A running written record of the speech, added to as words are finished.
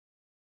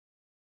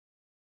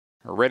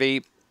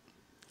Ready.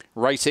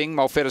 Racing,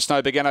 Malfetta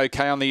Snow began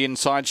okay on the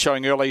inside,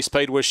 showing early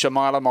speed with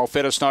Shamila.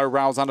 Malfetta Snow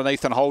rails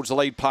underneath and holds the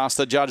lead past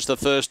the judge the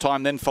first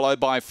time, then followed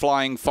by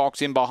Flying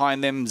Fox. In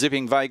behind them,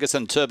 Zipping Vegas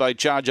and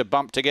Turbocharger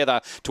bump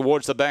together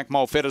towards the back.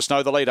 Malfetta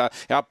Snow the leader,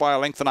 out by a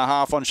length and a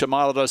half on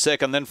Shamila to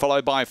second, then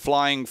followed by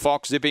Flying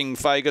Fox, Zipping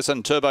Vegas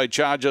and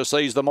Turbocharger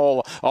sees them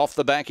all off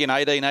the back in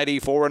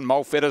 1884, and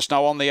Malfetta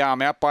Snow on the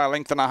arm, out by a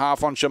length and a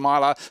half on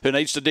Shamila, who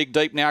needs to dig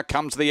deep now,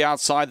 comes to the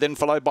outside, then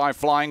followed by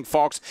Flying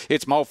Fox.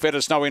 It's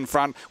Malfetta Snow in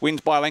front,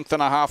 wins by a length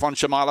and a half on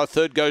Shamila.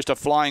 Third goes to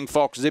Flying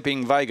Fox,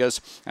 Zipping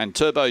Vegas, and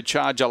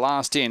Turbocharger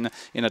last in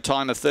a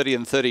time of 30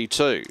 and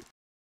 32.